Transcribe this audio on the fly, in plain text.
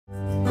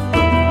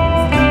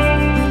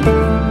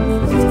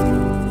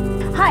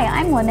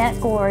Linnette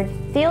Goard,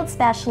 Field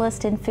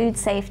Specialist in Food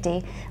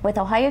Safety with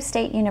Ohio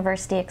State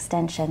University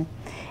Extension.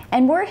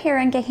 And we're here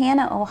in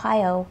Gahanna,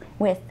 Ohio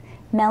with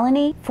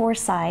Melanie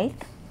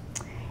Forsyth,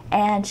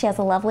 and she has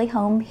a lovely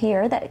home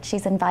here that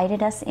she's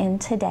invited us in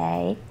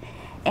today.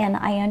 And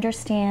I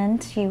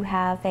understand you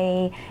have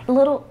a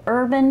little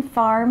urban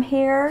farm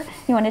here.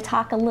 You want to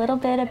talk a little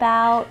bit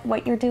about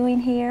what you're doing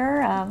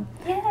here?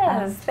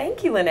 Yes,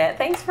 thank you, Linnette.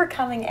 Thanks for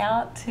coming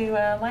out to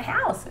my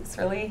house. It's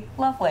really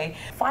lovely.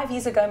 5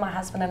 years ago, my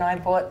husband and I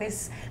bought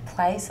this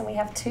place, and we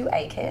have 2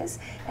 acres,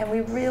 and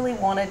we really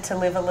wanted to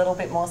live a little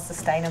bit more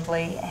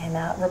sustainably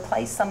and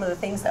replace some of the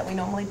things that we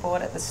normally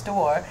bought at the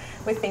store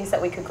with things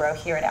that we could grow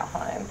here at our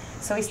home.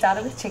 So we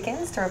started with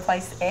chickens to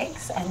replace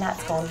eggs, and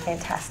that's gone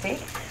fantastic.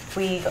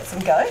 We got some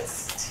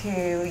goats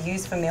to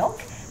use for milk.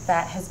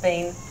 That has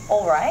been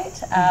all right.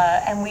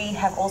 And we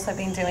have also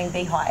been doing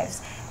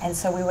beehives. And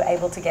so we were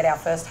able to get our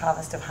first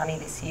harvest of honey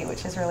this year,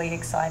 which is really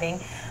exciting.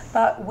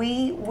 But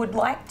we would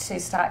like to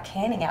start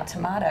canning our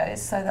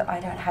tomatoes so that I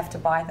don't have to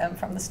buy them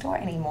from the store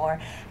anymore.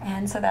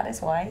 And so that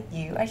is why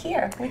you are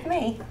here with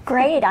me.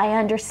 Great. I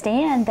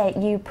understand that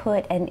you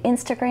put an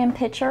Instagram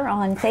picture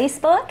on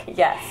Facebook.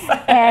 Yes.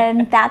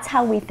 And that's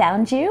how we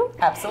found you.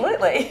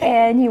 Absolutely.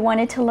 And you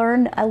wanted to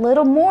learn a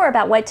little more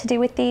about what to do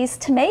with these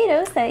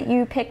tomatoes that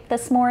you picked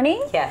this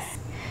morning. Yes.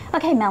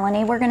 Okay,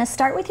 Melanie, we're going to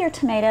start with your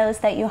tomatoes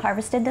that you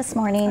harvested this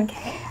morning.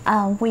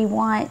 Okay. We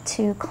want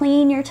to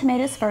clean your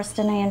tomatoes first,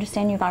 and I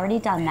understand you've already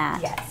done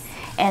that. Yes.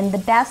 And the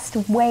best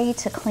way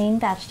to clean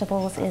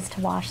vegetables is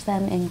to wash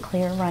them in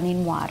clear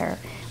running water.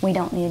 We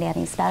don't need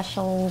any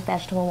special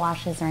vegetable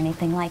washes or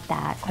anything like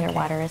that. Clear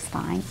water is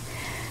fine.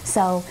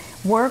 So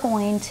we're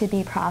going to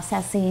be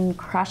processing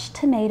crushed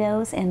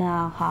tomatoes in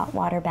a hot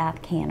water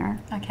bath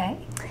canner. Okay.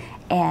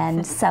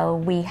 And so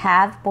we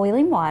have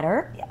boiling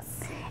water. Yes.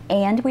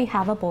 And we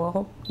have a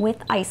bowl with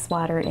ice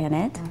water in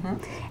it.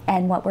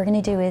 And what we're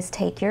going to do is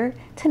take your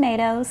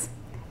tomatoes,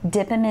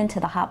 dip them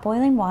into the hot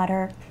boiling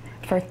water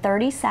for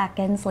 30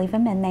 seconds, leave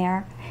them in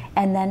there,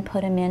 and then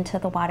put them into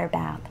the water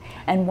bath.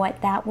 And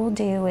what that will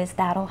do is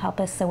that'll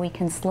help us so we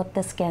can slip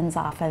the skins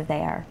off of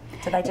there.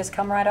 Do they just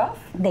come right off?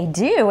 They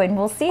do, and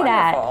we'll see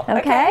Wonderful. that.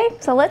 Okay?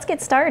 So let's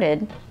get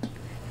started.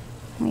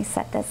 Let me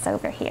set this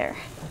over here.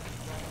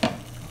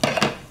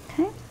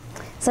 Okay.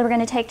 So we're going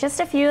to take just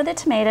a few of the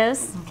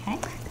tomatoes. Okay.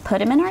 Put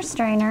them in our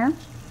strainer.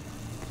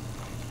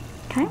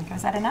 Okay.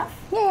 Is that enough?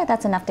 Yeah,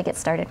 that's enough to get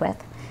started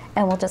with.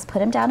 And we'll just put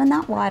them down in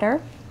that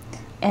water,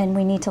 and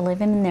we need to leave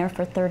them in there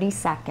for 30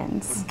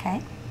 seconds.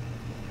 Okay.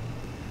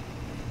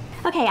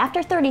 Okay,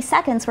 after 30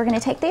 seconds, we're going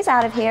to take these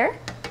out of here,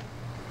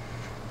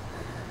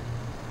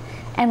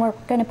 and we're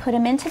going to put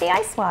them into the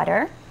ice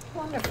water.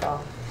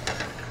 Wonderful.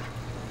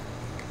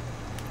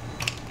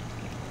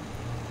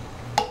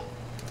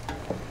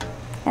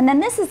 And then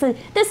this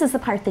is the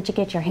part that you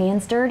get your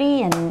hands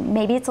dirty, and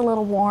maybe it's a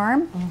little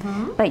warm,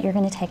 but you're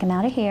going to take them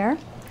out of here.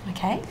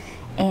 Okay.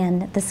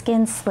 And the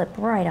skins slip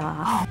right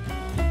off.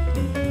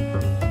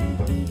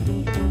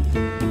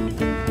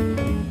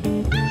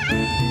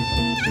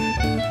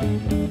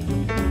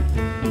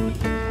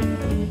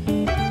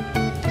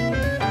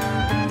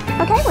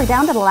 Okay, we're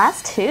down to the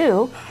last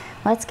 2.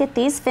 Let's get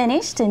these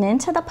finished and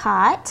into the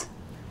pot.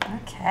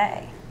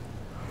 Okay.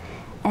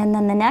 And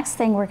then the next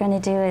thing we're going to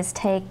do is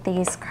take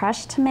these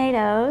crushed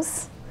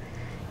tomatoes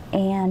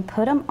and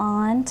put them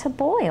on to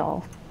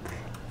boil.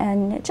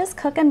 And just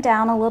cook them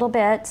down a little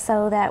bit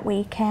so that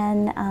we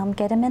can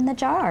get them in the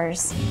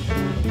jars.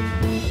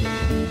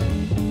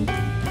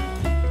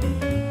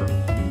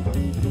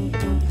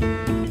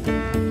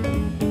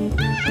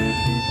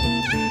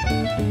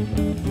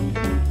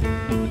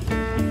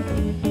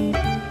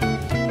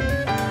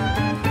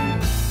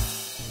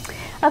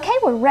 Okay,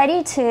 we're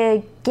ready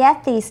to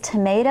get these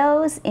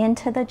tomatoes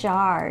into the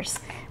jars.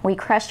 We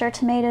crushed our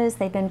tomatoes,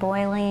 they've been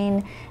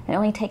boiling. It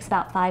only takes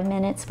about 5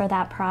 minutes for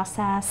that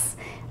process.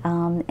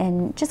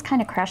 And just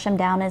kind of crush them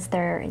down as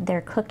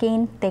they're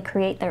cooking. They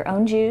create their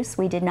own juice.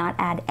 We did not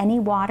add any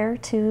water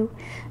to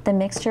the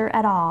mixture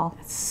at all.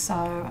 It's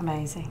so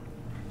amazing.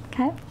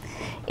 Okay.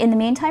 In the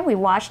meantime, we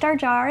washed our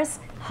jars,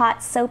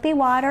 hot soapy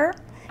water,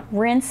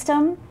 rinsed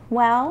them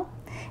well.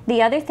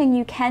 The other thing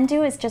you can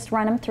do is just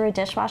run them through a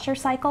dishwasher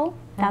cycle.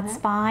 That's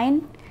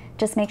fine.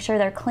 Just make sure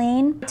they're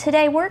clean.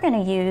 Today we're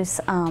going to use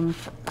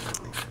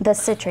the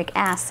citric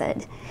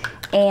acid.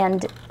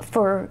 And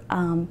for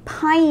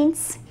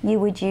pints, you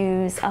would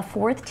use a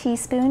 1/4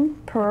 teaspoon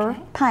per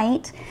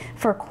pint.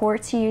 For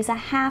quarts, you use a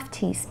 1/2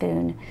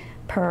 teaspoon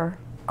per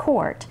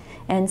quart.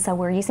 And so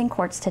we're using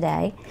quarts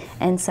today.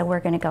 And so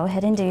we're going to go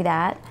ahead and do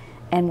that.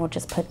 And we'll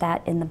just put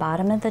that in the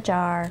bottom of the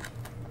jar.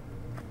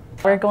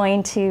 We're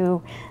going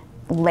to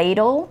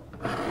ladle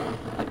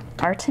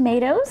our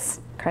tomatoes,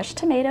 crushed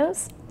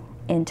tomatoes,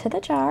 into the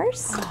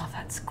jars. Oh,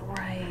 that's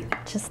great.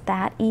 Just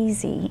that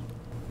easy.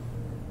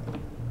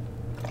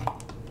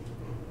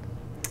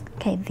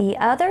 Okay, the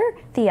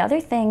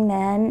other thing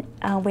then,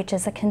 which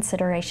is a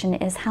consideration,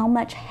 is how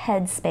much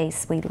head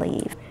space we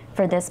leave.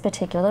 For this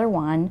particular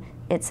one,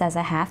 it says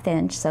a 1/2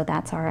 inch, so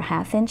that's our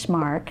 1/2 inch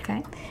mark.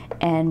 Okay.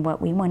 And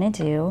what we want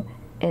to do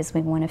is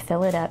we want to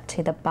fill it up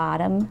to the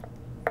bottom.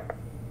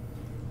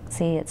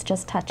 See, it's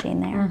just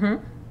touching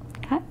there.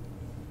 Okay.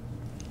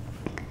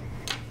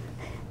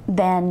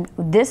 Then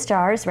this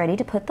jar is ready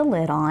to put the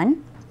lid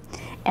on.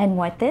 And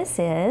what this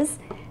is,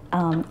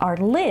 our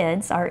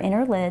lids, our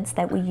inner lids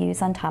that we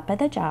use on top of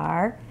the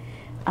jar,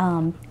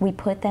 we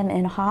put them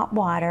in hot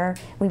water.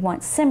 We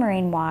want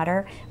simmering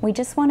water. We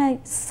just want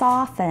to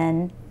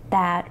soften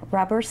that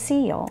rubber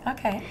seal.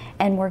 Okay.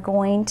 And we're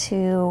going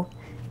to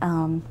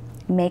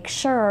make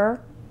sure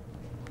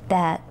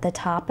that the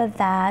top of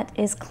that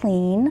is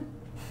clean.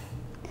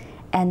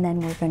 And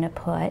then we're going to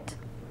put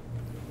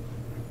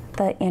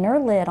the inner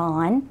lid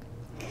on.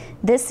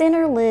 This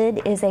inner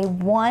lid is a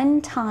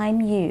one-time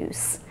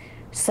use.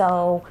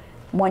 So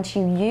once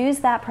you use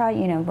that product,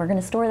 you know, we're going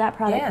to store that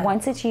product. Yeah.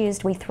 Once it's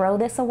used, we throw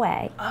this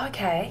away.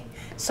 Okay.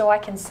 So I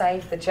can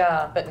save the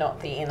jar, but not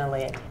the inner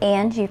lid.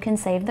 And you can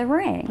save the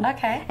ring.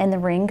 Okay. And the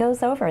ring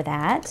goes over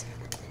that.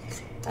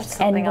 That's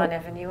something I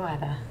never knew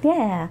either.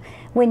 Yeah.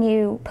 When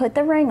you put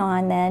the ring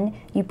on, then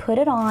you put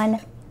it on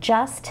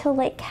just till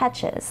it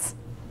catches.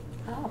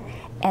 Oh.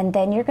 And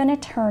then you're going to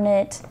turn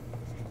it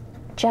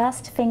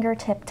just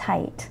fingertip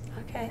tight.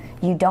 Okay.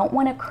 You don't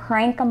want to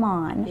crank them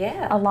on.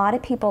 Yeah. A lot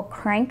of people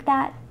crank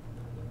that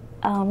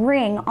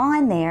ring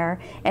on there,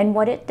 and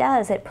what it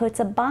does, it puts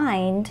a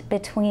bind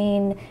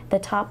between the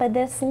top of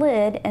this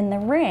lid and the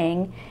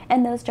ring,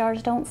 and those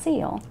jars don't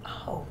seal.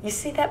 Oh, you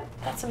see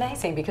that's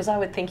amazing, because I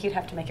would think you'd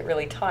have to make it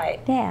really tight.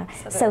 Yeah.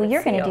 So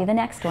you're going to do the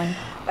next one.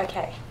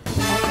 Okay.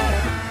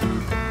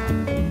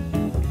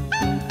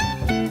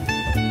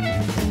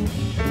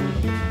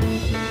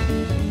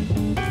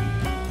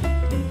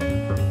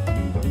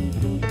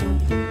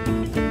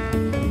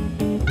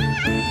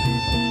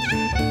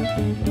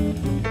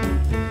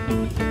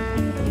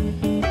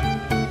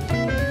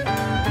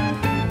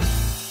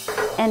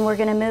 And we're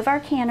going to move our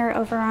canner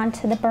over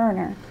onto the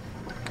burner.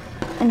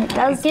 And it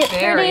does get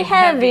very pretty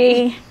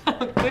heavy.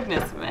 Oh,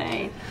 goodness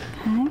me.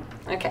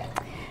 Okay. Okay.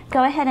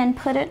 Go ahead and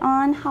put it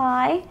on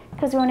high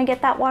because we want to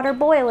get that water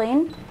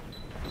boiling.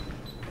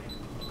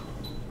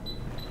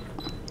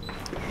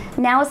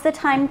 Now is the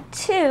time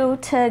to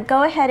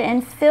go ahead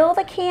and fill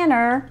the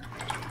canner,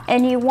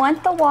 and you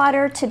want the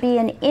water to be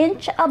an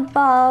inch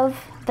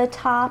above the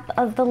top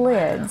of the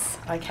lids.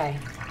 Okay.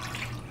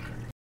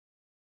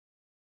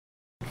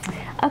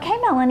 Okay,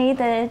 Melanie,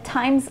 the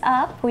time's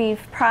up.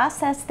 We've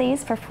processed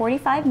these for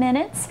 45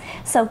 minutes,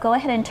 so go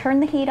ahead and turn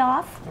the heat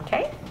off.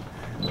 Okay.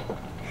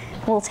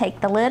 We'll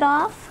take the lid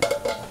off.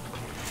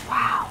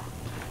 Wow.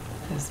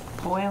 It's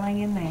boiling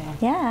in there.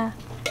 Yeah.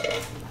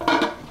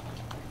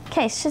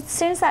 Okay, so as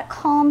soon as that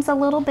calms a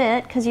little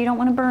bit, because you don't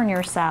want to burn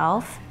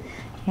yourself,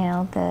 you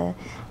know,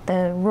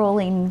 the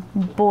rolling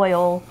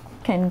boil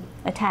can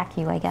attack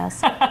you, I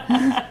guess.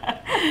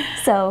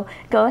 So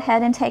go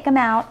ahead and take them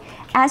out.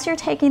 As you're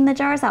taking the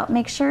jars out,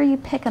 make sure you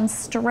pick them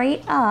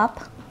straight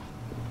up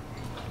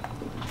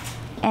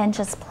and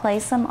just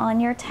place them on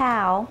your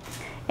towel.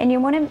 And you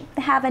want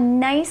to have a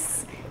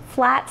nice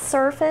flat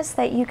surface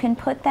that you can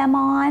put them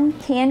on.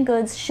 Canned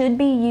goods should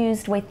be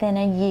used within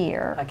a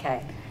year.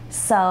 Okay.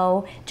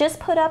 So just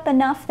put up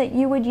enough that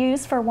you would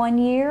use for 1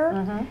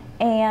 year,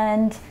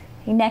 and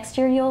next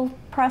year you'll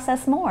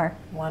process more.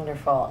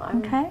 Wonderful.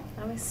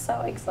 I'm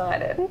so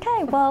excited.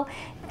 Okay, well,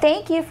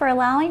 thank you for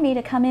allowing me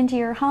to come into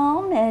your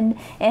home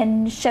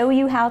and show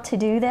you how to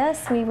do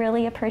this. We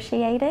really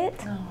appreciate it.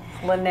 Oh,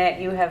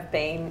 Linnette, you have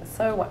been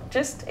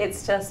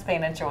it's just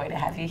been a joy to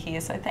have you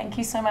here. So thank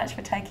you so much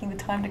for taking the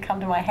time to come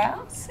to my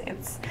house.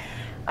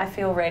 I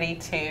feel ready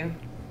to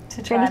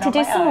try Ready to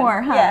do some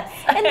more, huh? Yes.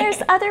 And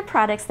there's other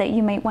products that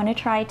you might want to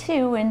try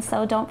too, and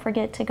so don't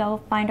forget to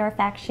go find our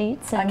fact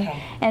sheets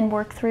and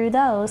work through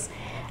those.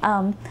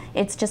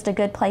 It's just a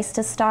good place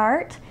to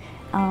start.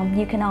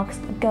 You can also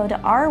go to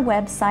our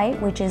website,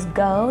 which is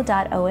go.osu.edu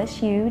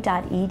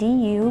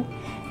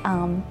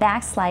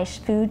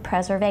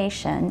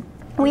 /foodpreservation.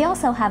 We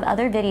also have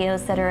other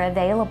videos that are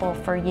available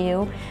for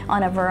you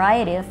on a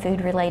variety of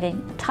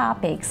food-related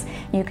topics.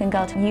 You can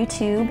go to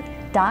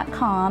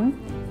youtube.com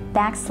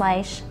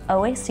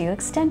 /OSU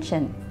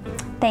extension.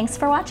 Thanks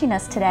for watching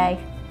us today.